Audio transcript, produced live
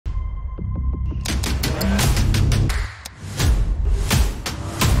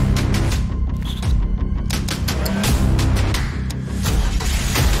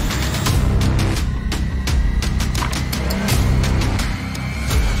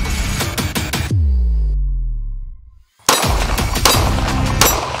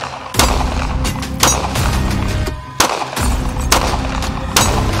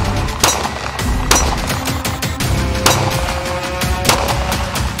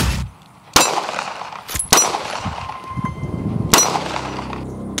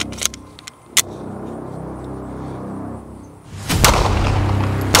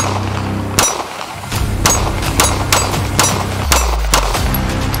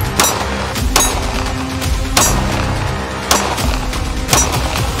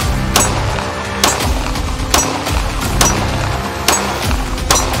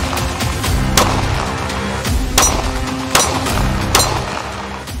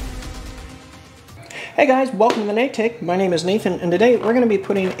Hey guys, welcome to the Nate Take. My name is Nathan, and today we're going to be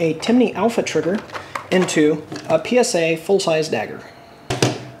putting a Timney Alpha trigger into a PSA full-size dagger.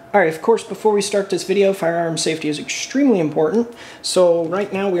 Alright, of course, before we start this video, firearm safety is extremely important, so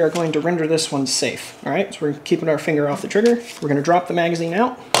right now we are going to render this one safe. Alright, so we're keeping our finger off the trigger, we're going to drop the magazine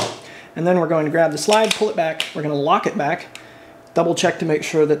out, and then we're going to grab the slide, pull it back, we're going to lock it back, double check to make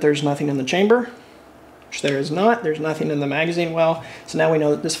sure that there's nothing in the chamber, which there is not, there's nothing in the magazine well, so now we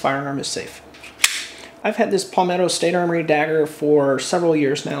know that this firearm is safe. I've had this Palmetto State Armory Dagger for several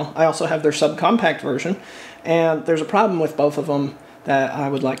years now. I also have their subcompact version, and there's a problem with both of them that I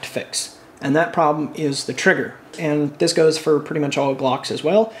would like to fix. And that problem is the trigger. And this goes for pretty much all Glocks as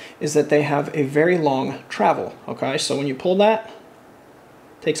well, is that they have a very long travel, okay? So when you pull that,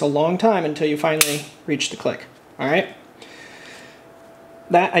 it takes a long time until you finally reach the click, all right?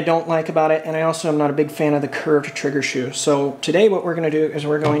 That I don't like about it, and I also am not a big fan of the curved trigger shoe. So today what we're going to do is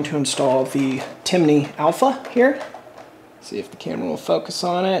we're going to install the Timney Alpha here. See if the camera will focus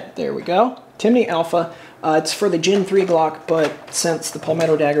on it. There we go. Timney Alpha. It's for the Gen 3 Glock, but since the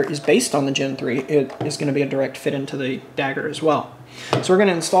Palmetto Dagger is based on the Gen 3, it is going to be a direct fit into the Dagger as well. So we're going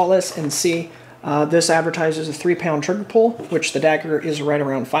to install this and see. This advertises a 3-pound trigger pull, which the Dagger is right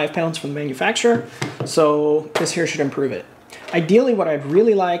around 5 pounds from the manufacturer. So this here should improve it. Ideally, what I'd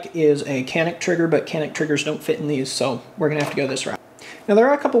really like is a Mekanik trigger, but Mekanik triggers don't fit in these, so we're going to have to go this route. Now, there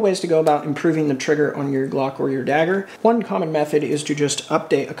are a couple ways to go about improving the trigger on your Glock or your Dagger. One common method is to just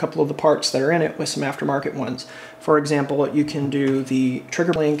update a couple of the parts that are in it with some aftermarket ones. For example, you can do the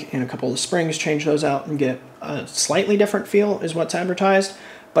trigger link and a couple of the springs, change those out and get a slightly different feel is what's advertised.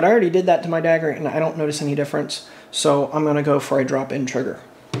 But I already did that to my Dagger and I don't notice any difference, so I'm going to go for a drop-in trigger.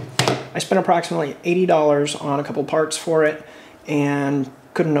 I spent approximately $80 on a couple parts for it and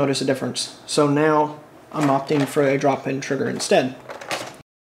couldn't notice a difference. So now I'm opting for a drop-in trigger instead.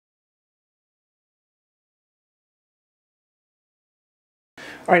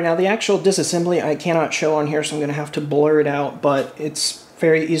 Alright, now the actual disassembly I cannot show on here, so I'm going to have to blur it out, but it's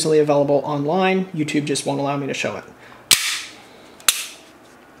very easily available online. YouTube just won't allow me to show it.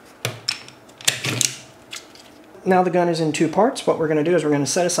 Now the gun is in two parts. What we're going to do is we're going to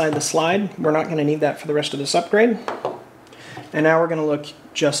set aside the slide. We're not going to need that for the rest of this upgrade. And now we're going to look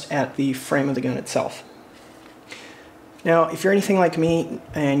just at the frame of the gun itself. Now, if you're anything like me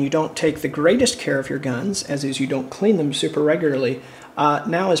and you don't take the greatest care of your guns, as is you don't clean them super regularly,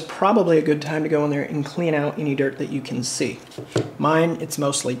 now is probably a good time to go in there and clean out any dirt that you can see. Mine, it's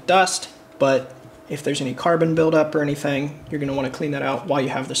mostly dust, but if there's any carbon buildup or anything, you're going to want to clean that out while you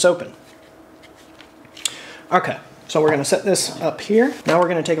have this open. Okay, so we're going to set this up here. Now we're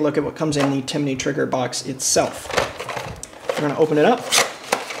going to take a look at what comes in the Timney trigger box itself. We're going to open it up.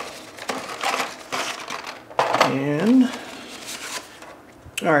 And,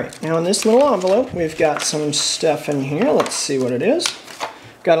 alright, now in this little envelope, we've got some stuff in here. Let's see what it is.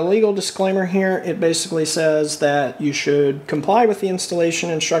 Got a legal disclaimer here. It basically says that you should comply with the installation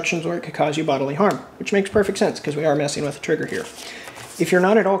instructions or it could cause you bodily harm, which makes perfect sense because we are messing with the trigger here. If you're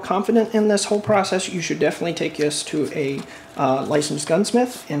not at all confident in this whole process, you should definitely take this to a licensed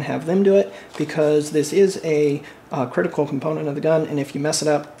gunsmith and have them do it, because this is a critical component of the gun, and if you mess it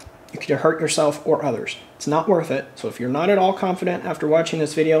up, you could hurt yourself or others. It's not worth it, so if you're not at all confident after watching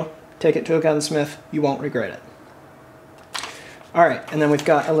this video, take it to a gunsmith. You won't regret it. Alright, and then we've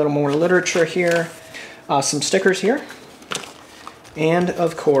got a little more literature here, some stickers here, and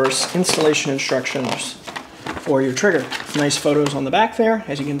of course, installation instructions for your trigger. Nice photos on the back there,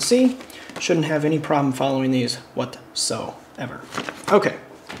 as you can see. Shouldn't have any problem following these whatsoever. Okay,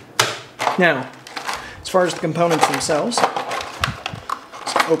 now, as far as the components themselves,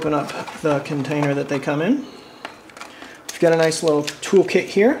 let's open up the container that they come in. We've got a nice little toolkit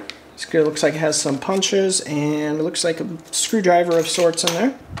here. This looks like it has some punches and it looks like a screwdriver of sorts in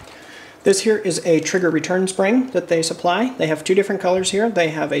there. This here is a trigger return spring that they supply. They have two different colors here. They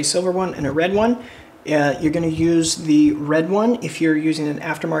have a silver one and a red one. You're going to use the red one if you're using an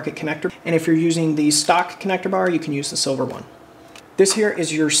aftermarket connector, and if you're using the stock connector bar, you can use the silver one. This here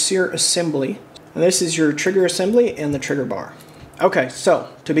is your sear assembly, and this is your trigger assembly and the trigger bar. Okay, so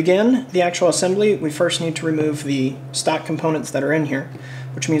to begin the actual assembly, we first need to remove the stock components that are in here,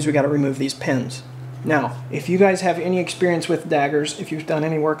 which means we got to remove these pins. Now, if you guys have any experience with daggers, if you've done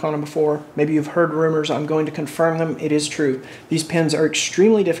any work on them before, maybe you've heard rumors, I'm going to confirm them. It is true. These pins are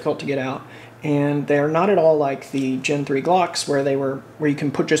extremely difficult to get out. And they're not at all like the Gen 3 Glocks where you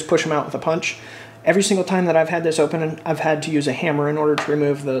can just push them out with a punch. Every single time that I've had this open, I've had to use a hammer in order to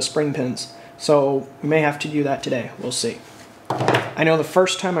remove the spring pins. So we may have to do that today. We'll see. I know the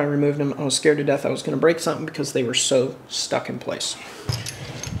first time I removed them, I was scared to death I was going to break something because they were so stuck in place.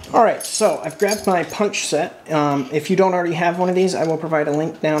 Alright, so I've grabbed my punch set. If you don't already have one of these, I will provide a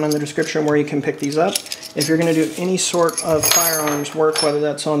link down in the description where you can pick these up. If you're going to do any sort of firearms work, whether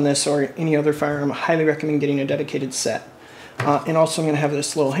that's on this or any other firearm, I highly recommend getting a dedicated set. And also I'm going to have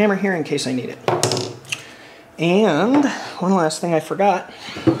this little hammer here in case I need it. And one last thing I forgot.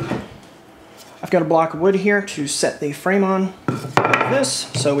 I've got a block of wood here to set the frame on like this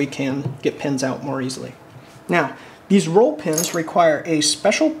so we can get pins out more easily. Now, these roll pins require a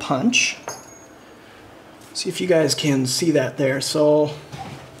special punch. See if you guys can see that there. So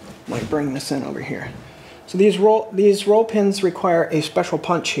I might bring this in over here. So these roll pins require a special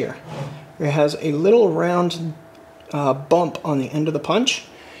punch here. It has a little round bump on the end of the punch.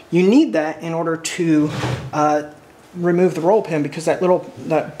 You need that in order to remove the roll pin, because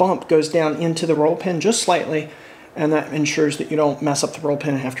that bump goes down into the roll pin just slightly, and that ensures that you don't mess up the roll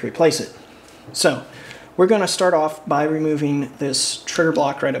pin and have to replace it. So we're going to start off by removing this trigger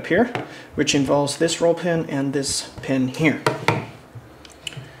block right up here, which involves this roll pin and this pin here.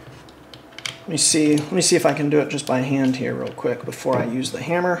 Let me see if I can do it just by hand here real quick before I use the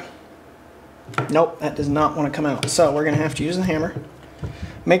hammer. Nope, that does not want to come out. So we're going to have to use the hammer.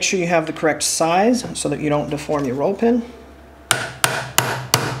 Make sure you have the correct size so that you don't deform your roll pin.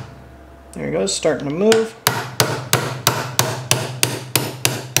 There it goes, starting to move.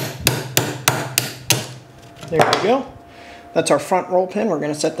 There we go. That's our front roll pin. We're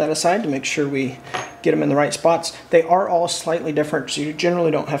going to set that aside to make sure we get them in the right spots. They are all slightly different, so you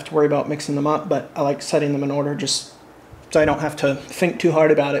generally don't have to worry about mixing them up, but I like setting them in order just so I don't have to think too hard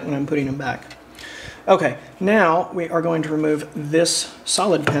about it when I'm putting them back. Okay, now we are going to remove this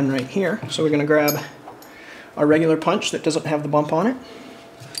solid pin right here. So we're going to grab our regular punch that doesn't have the bump on it,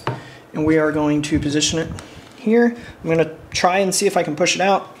 and we are going to position it here. I'm going to try and see if I can push it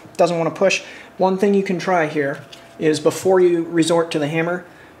out. It doesn't want to push. One thing you can try here is before you resort to the hammer,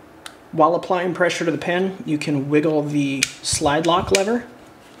 while applying pressure to the pin, you can wiggle the slide lock lever,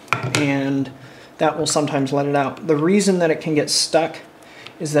 and that will sometimes let it out. The reason that it can get stuck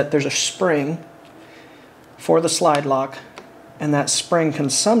is that there's a spring for the slide lock, and that spring can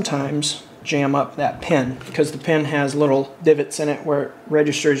sometimes jam up that pin because the pin has little divots in it where it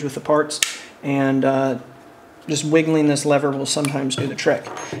registers with the parts, and just wiggling this lever will sometimes do the trick.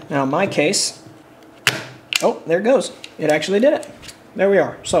 Now in my case, oh, there it goes. It actually did it. There we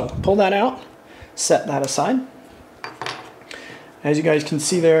are. So pull that out, set that aside. As you guys can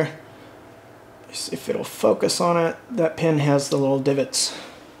see there, if it'll focus on it, that pin has the little divots.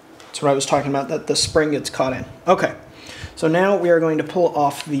 That's what I was talking about, that the spring gets caught in. Okay, so now we are going to pull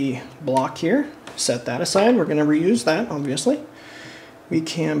off the block here, set that aside. We're going to reuse that, obviously. We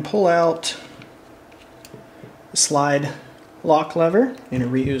can pull out the slide lock lever and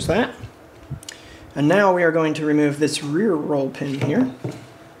reuse that. And now we are going to remove this rear roll pin here.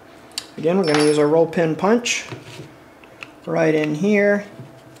 Again, we're going to use our roll pin punch right in here.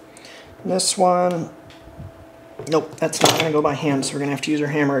 This one, nope, that's not going to go by hand, so we're going to have to use our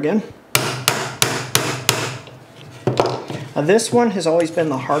hammer again. Now this one has always been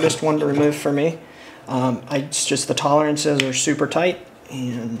the hardest one to remove for me. It's just the tolerances are super tight,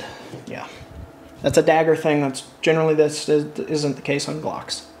 and yeah. That's a dagger thing. That's generally isn't the case on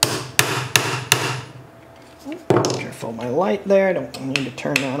Glocks. Careful my light there. I don't need to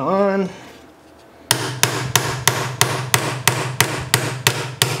turn that on.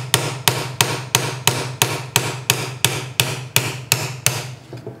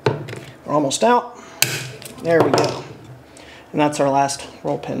 We're almost out. There we go. And that's our last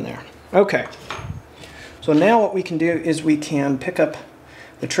roll pin there. Okay. So now what we can do is we can pick up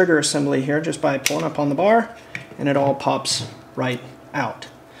the trigger assembly here just by pulling up on the bar, and it all pops right out.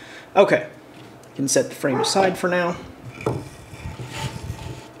 Okay. You can set the frame aside for now.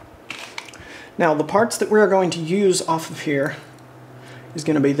 Now the parts that we're going to use off of here is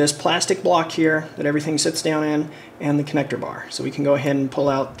going to be this plastic block here that everything sits down in, and the connector bar. So we can go ahead and pull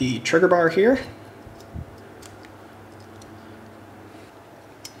out the trigger bar here.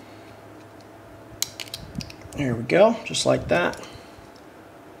 There we go, just like that.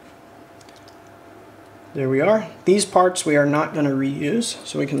 There we are. These parts we are not going to reuse,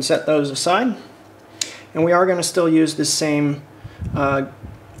 so we can set those aside. And we are going to still use this same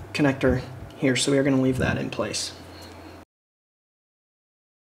connector here, so we are going to leave that in place.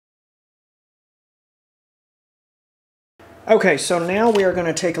 Okay, so now we are going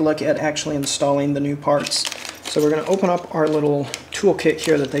to take a look at actually installing the new parts. So we're going to open up our little toolkit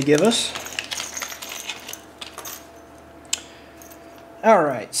here that they give us.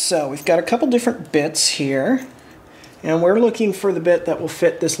 Alright, so we've got a couple different bits here, and we're looking for the bit that will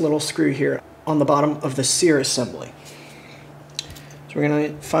fit this little screw here on the bottom of the sear assembly. So we're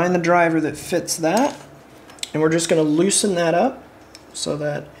going to find the driver that fits that, and we're just going to loosen that up so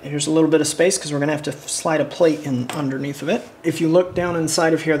that there's a little bit of space because we're going to have to slide a plate in underneath of it. If you look down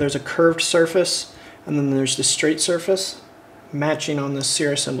inside of here, there's a curved surface, and then there's the straight surface matching on this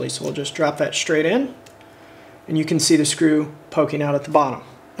sear assembly. So we'll just drop that straight in, and you can see the screw poking out at the bottom.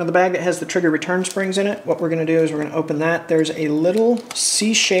 Now the bag that has the trigger return springs in it, what we're going to do is we're going to open that. There's a little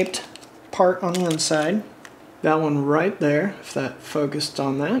C-shaped part on the inside. That one right there, if that focused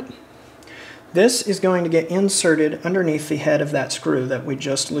on that. This is going to get inserted underneath the head of that screw that we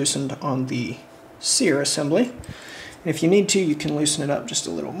just loosened on the sear assembly. And if you need to, you can loosen it up just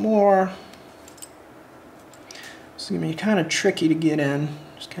a little more. It's going to be kind of tricky to get in.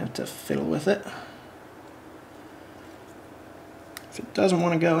 Just kind of have to fiddle with it. If it doesn't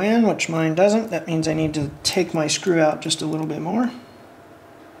want to go in, which mine doesn't, that means I need to take my screw out just a little bit more.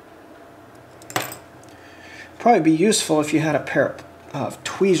 Probably be useful if you had a pair of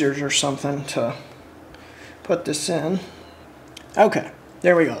tweezers or something to put this in. Okay,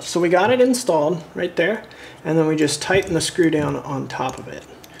 there we go. So we got it installed right there, and then we just tighten the screw down on top of it.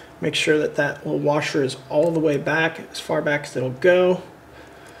 Make sure that that little washer is all the way back, as far back as it'll go,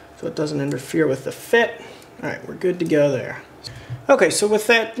 so it doesn't interfere with the fit. All right, we're good to go there. Okay, so with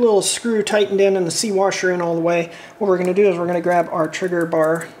that little screw tightened in and the C-washer in all the way, what we're going to do is we're going to grab our trigger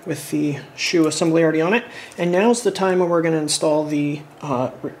bar with the shoe assembly already on it, and now's the time when we're going to install the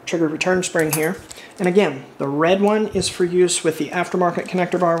trigger return spring here. And again, the red one is for use with the aftermarket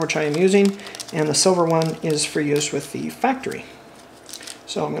connector bar, which I am using, and the silver one is for use with the factory.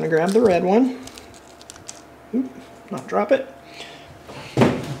 So I'm going to grab the red one, not drop it.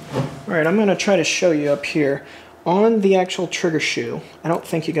 Alright, I'm going to try to show you up here. On the actual trigger shoe, I don't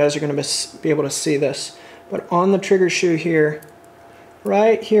think you guys are going to be able to see this, but on the trigger shoe here,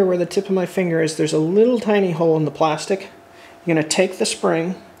 right here where the tip of my finger is, there's a little tiny hole in the plastic. You're going to take the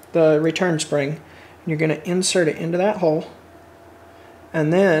spring, the return spring, and you're going to insert it into that hole,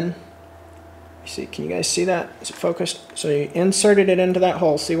 and then, you see, can you guys see that? Is it focused? So you inserted it into that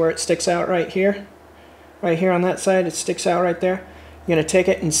hole. See where it sticks out right here? Right here on that side, it sticks out right there. You're going to take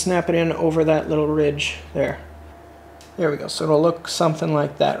it and snap it in over that little ridge there. There we go. So it'll look something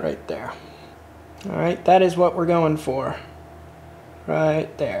like that right there. Alright, that is what we're going for. Right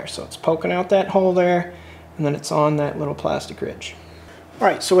there. So it's poking out that hole there, and then it's on that little plastic ridge.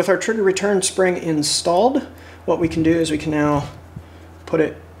 Alright, so with our trigger return spring installed, what we can do is we can now put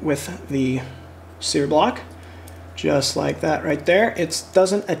it with the sear block, just like that right there. It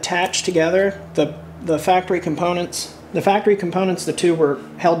doesn't attach together. The factory components, the two were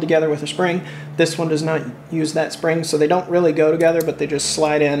held together with a spring. This one does not use that spring, so they don't really go together, but they just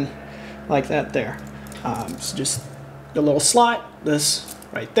slide in like that there. So just the little slot, this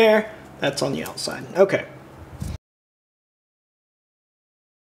right there, that's on the outside. Okay.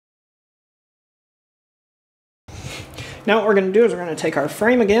 Now what we're going to do is we're going to take our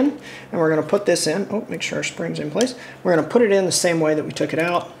frame again, and we're going to put this in. Oh, make sure our spring's in place. We're going to put it in the same way that we took it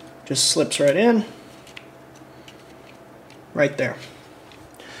out. Just slips right in. Right there.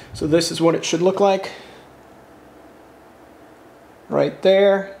 So this is what it should look like. Right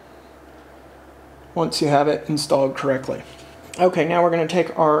there. Once you have it installed correctly. Okay, now we're going to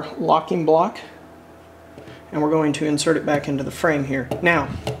take our locking block and we're going to insert it back into the frame here. Now,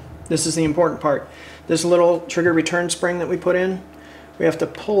 this is the important part. This little trigger return spring that we put in, we have to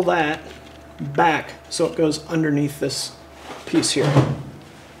pull that back so it goes underneath this piece here.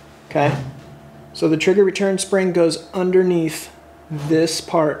 Okay? So the trigger return spring goes underneath this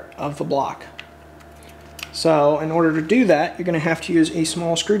part of the block. So in order to do that, you're going to have to use a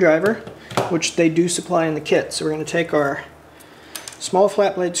small screwdriver, which they do supply in the kit. So we're going to take our small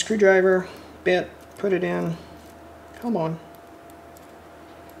flat blade screwdriver bit, put it in, come on.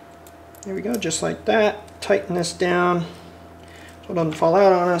 There we go, just like that. Tighten this down so it doesn't fall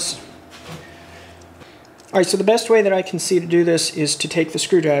out on us. Alright, so the best way that I can see to do this is to take the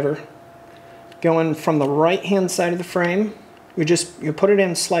screwdriver, going from the right hand side of the frame, you put it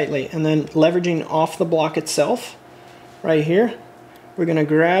in slightly, and then leveraging off the block itself, right here, we're going to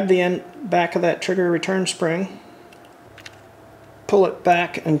grab the back of that trigger return spring, pull it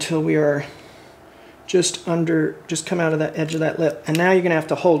back until we are just come out of that edge of that lip, and now you're going to have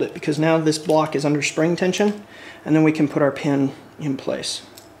to hold it because now this block is under spring tension, and then we can put our pin in place.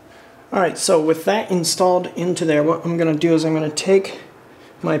 Alright, so with that installed into there, what I'm going to do is I'm going to take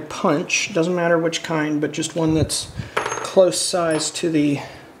my punch, doesn't matter which kind, but just one that's close size to the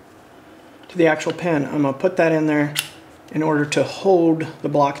actual pin. I'm going to put that in there in order to hold the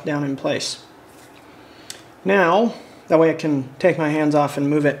block down in place. Now, that way I can take my hands off and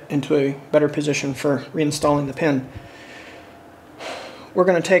move it into a better position for reinstalling the pin. we're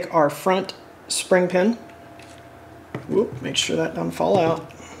going to take our front spring pin. Whoop, make sure that doesn't fall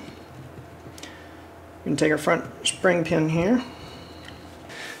out. We're going to take our front spring pin here.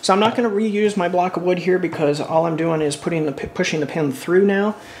 So I'm not going to reuse my block of wood here because all I'm doing is pushing the pin through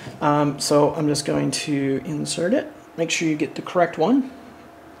now. So I'm just going to insert it. Make sure you get the correct one.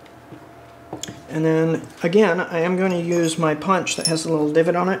 And then again, I am going to use my punch that has a little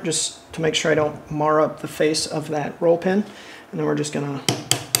divot on it just to make sure I don't mar up the face of that roll pin. And then we're just going to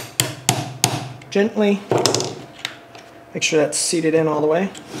gently make sure that's seated in all the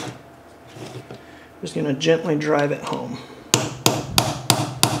way. Just going to gently drive it home.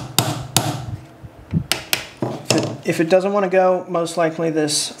 If it doesn't want to go, most likely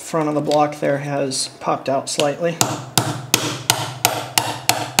this front of the block there has popped out slightly.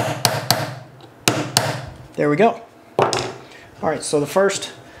 There we go. Alright, so the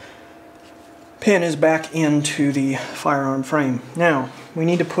first pin is back into the firearm frame. Now, we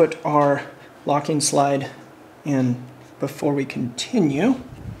need to put our locking slide in before we continue.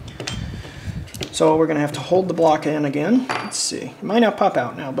 So we're going to have to hold the block in again. Let's see. It might not pop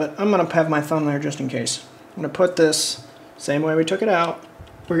out now, but I'm going to have my thumb there just in case. I'm going to put this same way we took it out.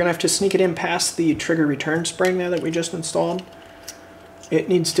 We're going to have to sneak it in past the trigger return spring there that we just installed. It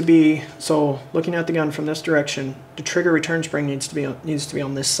needs to be, so looking at the gun from this direction, the trigger return spring needs to be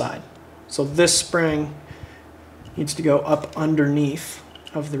on this side. So this spring needs to go up underneath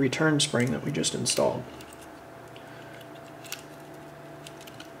of the return spring that we just installed.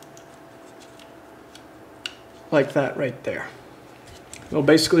 Like that right there. They'll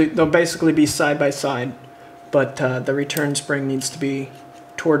basically be side by side, but the return spring needs to be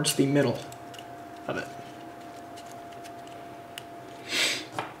towards the middle of it.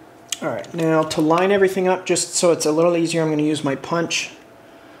 Alright, now to line everything up, just so it's a little easier, I'm going to use my punch.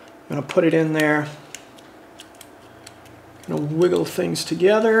 I'm going to put it in there. I'm going to wiggle things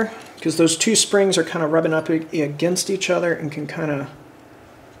together, because those two springs are kind of rubbing up against each other and can kind of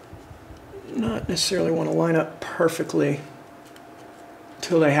not necessarily want to line up perfectly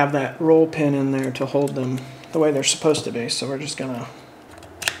until they have that roll pin in there to hold them the way they're supposed to be. So we're just going to,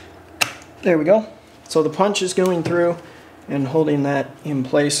 there we go. So the punch is going through and holding that in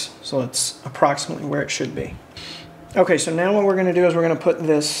place so it's approximately where it should be. Okay, so now what we're going to do is we're going to put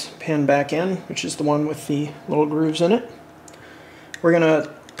this pin back in, which is the one with the little grooves in it. We're going to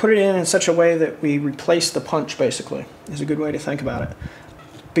put it in such a way that we replace the punch, basically, is a good way to think about it.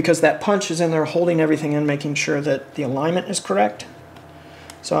 Because that punch is in there holding everything in, making sure that the alignment is correct.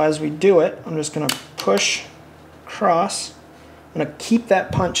 So as we do it, I'm just going to push across. I'm going to keep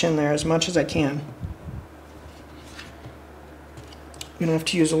that punch in there as much as I can. I'm going to have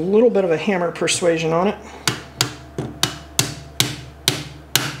to use a little bit of a hammer persuasion on it.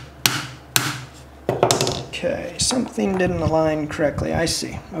 Okay, something didn't align correctly. I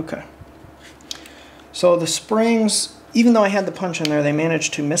see. Okay. So the springs, even though I had the punch in there, they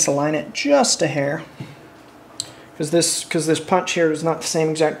managed to misalign it just a hair. Because this punch here is not the same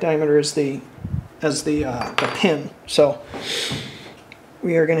exact diameter as the pin. So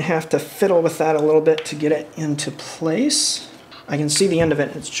we are going to have to fiddle with that a little bit to get it into place. I can see the end of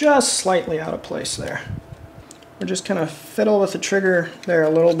it. It's just slightly out of place there. We're just kind of fiddle with the trigger there a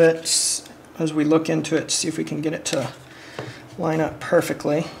little bit as we look into it to see if we can get it to line up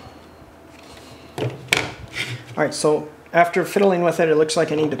perfectly. Alright, so after fiddling with it, it looks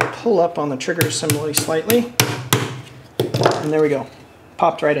like I need to pull up on the trigger assembly slightly. And there we go.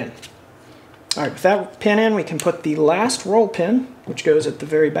 Popped right in. Alright, with that pin in, we can put the last roll pin, which goes at the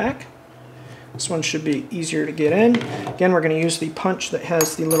very back. This one should be easier to get in. Again, we're going to use the punch that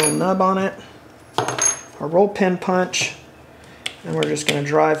has the little nub on it. Our roll pin punch. And we're just going to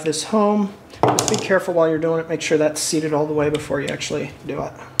drive this home. Just be careful while you're doing it. Make sure that's seated all the way before you actually do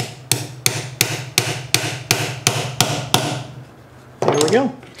it. There we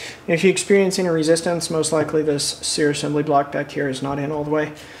go. If you experience any resistance, most likely this sear assembly block back here is not in all the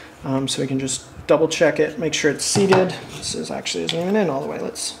way. So we can just double check it, make sure it's seated. This isn't even in all the way.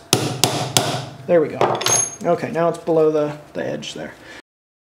 There we go. Okay, now it's below the edge there.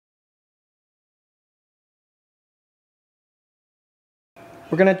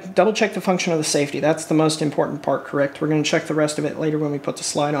 We're going to double check the function of the safety. That's the most important part, correct? We're going to check the rest of it later when we put the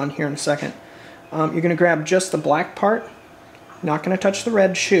slide on here in a second. You're going to grab just the black part. Not going to touch the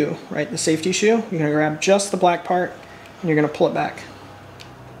red shoe, right? The safety shoe. You're going to grab just the black part and you're going to pull it back.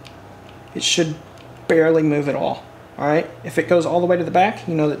 It should barely move at all. Alright, if it goes all the way to the back,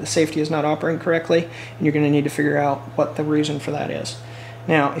 you know that the safety is not operating correctly, and you're going to need to figure out what the reason for that is.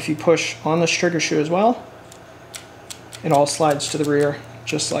 Now, if you push on this trigger shoe as well, it all slides to the rear,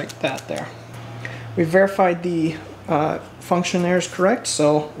 just like that there. We've verified the function there is correct,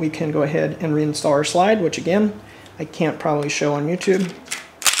 so we can go ahead and reinstall our slide, which again, I can't probably show on YouTube.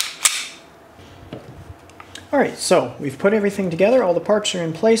 Alright, so we've put everything together, all the parts are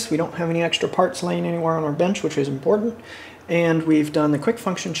in place, we don't have any extra parts laying anywhere on our bench, which is important, and we've done the quick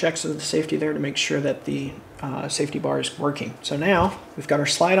function checks of the safety there to make sure that the safety bar is working. So now, we've got our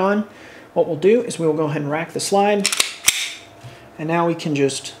slide on. What we'll do is we will go ahead and rack the slide, and now we can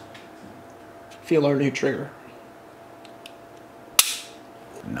just feel our new trigger.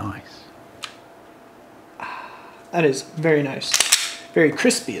 Nice. That is very nice. Very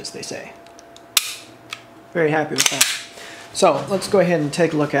crispy, as they say. Very happy with that. So let's go ahead and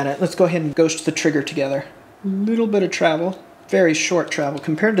take a look at it. Let's go ahead and ghost the trigger together. A little bit of travel, very short travel.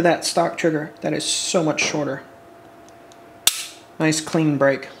 Compared to that stock trigger, that is so much shorter. Nice clean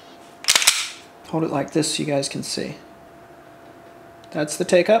break. Hold it like this so you guys can see. That's the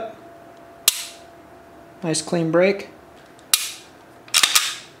take up. Nice clean break.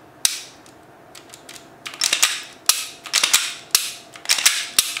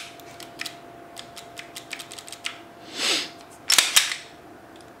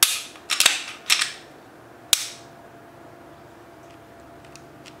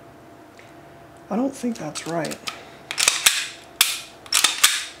 I don't think that's right.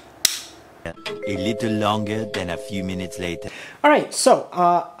 A little longer than a few minutes later. Alright, so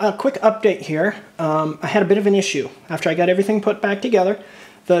a quick update here. I had a bit of an issue. After I got everything put back together,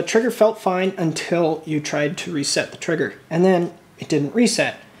 the trigger felt fine until you tried to reset the trigger. And then it didn't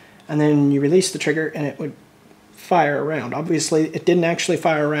reset. And then you release the trigger and it would fire around. Obviously, it didn't actually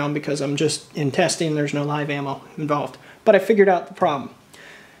fire around because I'm just in testing, there's no live ammo involved. But I figured out the problem.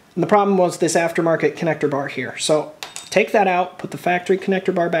 And the problem was this aftermarket connector bar here. So take that out, put the factory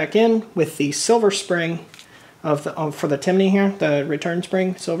connector bar back in with the silver spring of the, for the Timney here, the return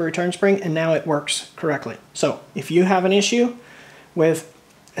spring, silver return spring, and now it works correctly. So if you have an issue with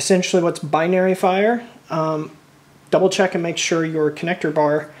essentially what's binary fire, double check and make sure your connector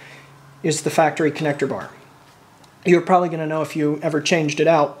bar is the factory connector bar. You're probably going to know if you ever changed it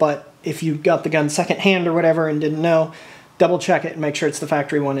out, but if you got the gun secondhand or whatever and didn't know, double check it and make sure it's the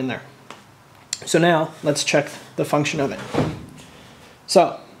factory one in there. So now, let's check the function of it.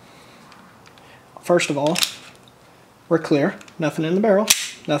 So, first of all, we're clear. Nothing in the barrel,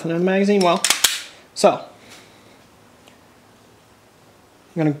 nothing in the magazine well. So,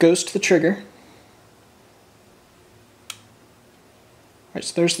 I'm going to ghost the trigger. Alright,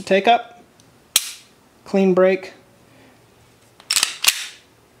 so there's the take up. Clean break.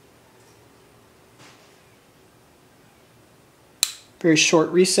 Very short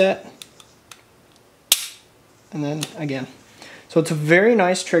reset. And then again. So it's a very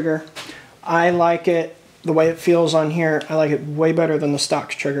nice trigger. I like it the way it feels on here. I like it way better than the stock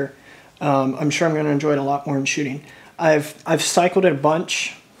trigger. I'm sure I'm going to enjoy it a lot more in shooting. I've cycled it a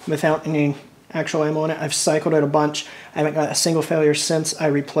bunch without any actual ammo in it. I've cycled it a bunch. I haven't got a single failure since I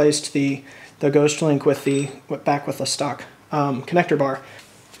replaced the Ghost Link with the stock connector bar.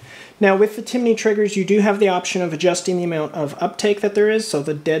 Now with the Timney triggers, you do have the option of adjusting the amount of uptake that there is, so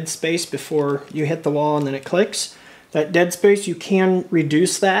the dead space before you hit the wall and then it clicks. That dead space, you can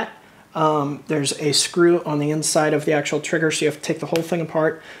reduce that. There's a screw on the inside of the actual trigger, so you have to take the whole thing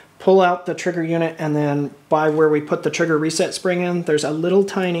apart, pull out the trigger unit, and then by where we put the trigger reset spring in, there's a little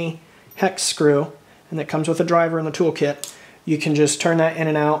tiny hex screw, and that comes with a driver in the toolkit. You can just turn that in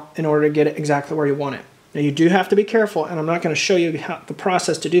and out in order to get it exactly where you want it. Now you do have to be careful, and I'm not going to show you the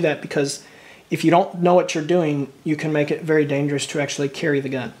process to do that, because if you don't know what you're doing, you can make it very dangerous to actually carry the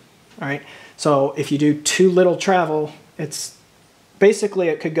gun. All right. So if you do too little travel, it's basically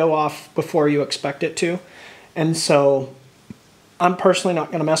it could go off before you expect it to. And so I'm personally not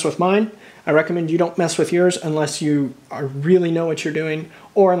going to mess with mine. I recommend you don't mess with yours unless you really know what you're doing,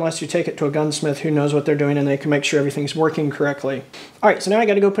 or unless you take it to a gunsmith who knows what they're doing and they can make sure everything's working correctly. All right, so now I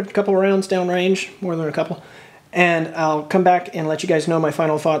got to go put a couple of rounds down range, more than a couple, and I'll come back and let you guys know my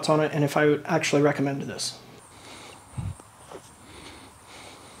final thoughts on it and if I would actually recommend this.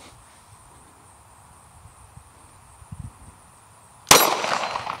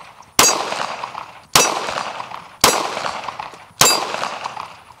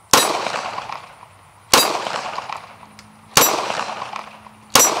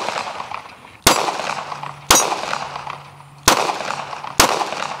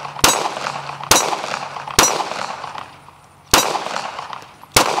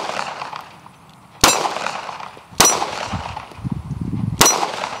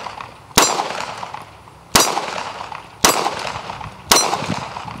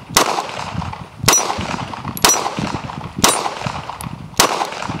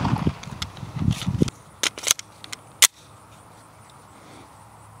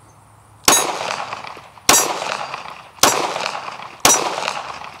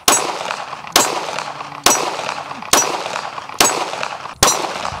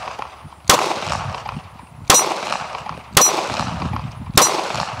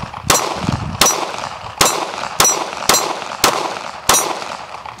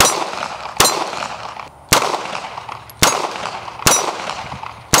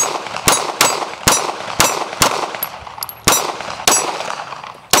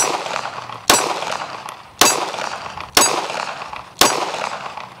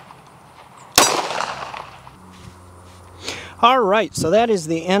 Alright, so that is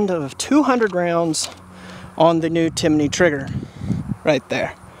the end of 200 rounds on the new Timney trigger. Right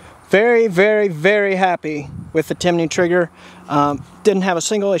there. Very, very, very happy with the Timney trigger. Didn't have a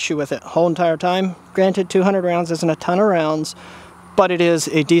single issue with it whole entire time. Granted, 200 rounds isn't a ton of rounds, but it is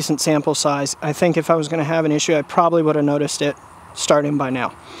a decent sample size. I think if I was going to have an issue, I probably would have noticed it starting by now.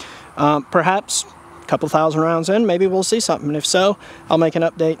 Perhaps a couple thousand rounds in, maybe we'll see something. And if so, I'll make an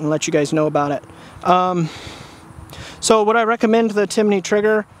update and let you guys know about it. So would I recommend the Timney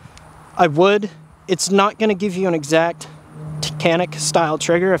trigger? I would. It's not going to give you an exact Mekanik style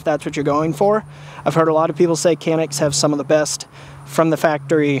trigger if that's what you're going for. I've heard a lot of people say Mekaniks have some of the best from the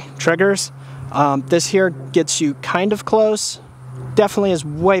factory triggers. This here gets you kind of close. Definitely is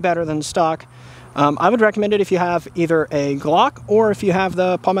way better than stock. I would recommend it if you have either a Glock or if you have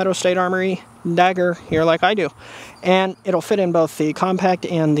the Palmetto State Armory Dagger here like I do. And it'll fit in both the compact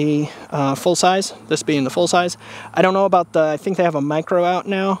and the full size, this being the full size. I don't know about I think they have a micro out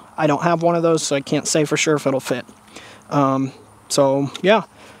now. I don't have one of those, so I can't say for sure if it'll fit. So yeah,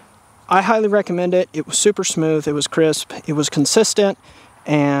 I highly recommend it. It was super smooth, it was crisp, it was consistent,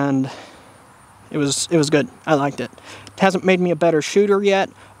 and it was good. I liked it. It hasn't made me a better shooter yet,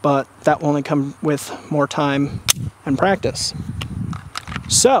 but that will only come with more time and practice.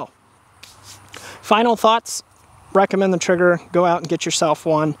 So, final thoughts. Recommend the trigger. Go out and get yourself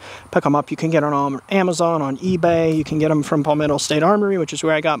one. Pick them up. You can get them on Amazon, on eBay. You can get them from Palmetto State Armory, which is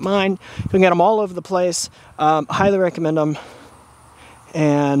where I got mine. You can get them all over the place. Highly recommend them.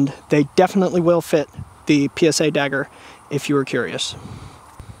 And they definitely will fit the PSA dagger if you were curious.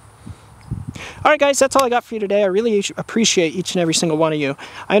 Alright guys, that's all I got for you today. I really appreciate each and every single one of you.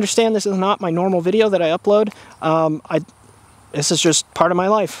 I understand this is not my normal video that I upload. This is just part of my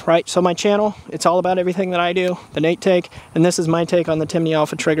life, right? So my channel, it's all about everything that I do, the Nate take, and this is my take on the Timney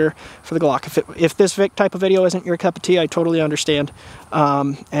Alpha trigger for the Glock. If this type of video isn't your cup of tea, I totally understand.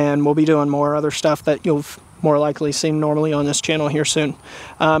 And we'll be doing more other stuff that you'll more likely see normally on this channel here soon.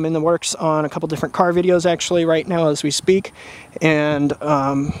 In the works on a couple different car videos actually right now as we speak. And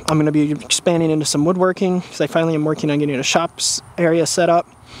I'm going to be expanding into some woodworking because I finally am working on getting a shops area set up.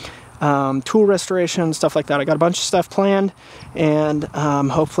 Tool restoration, stuff like that. I got a bunch of stuff planned, and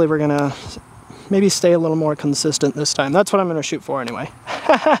hopefully we're gonna maybe stay a little more consistent this time. That's what I'm gonna shoot for anyway.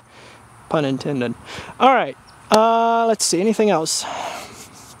 Pun intended. Alright, let's see, anything else?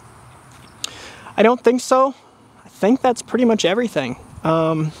 I don't think so. I think that's pretty much everything.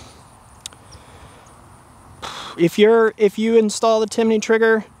 If you install the Timney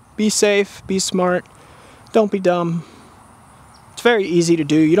trigger, be safe, be smart, don't be dumb. It's very easy to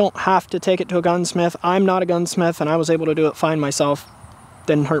do. You don't have to take it to a gunsmith. I'm not a gunsmith, and I was able to do it fine myself.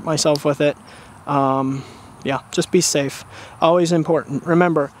 Didn't hurt myself with it. Yeah, just be safe. Always important.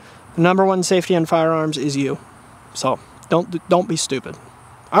 Remember, the #1 safety in firearms is you. So don't be stupid.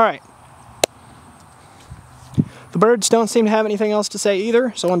 All right. The birds don't seem to have anything else to say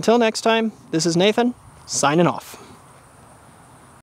either. So until next time, this is Nathan signing off.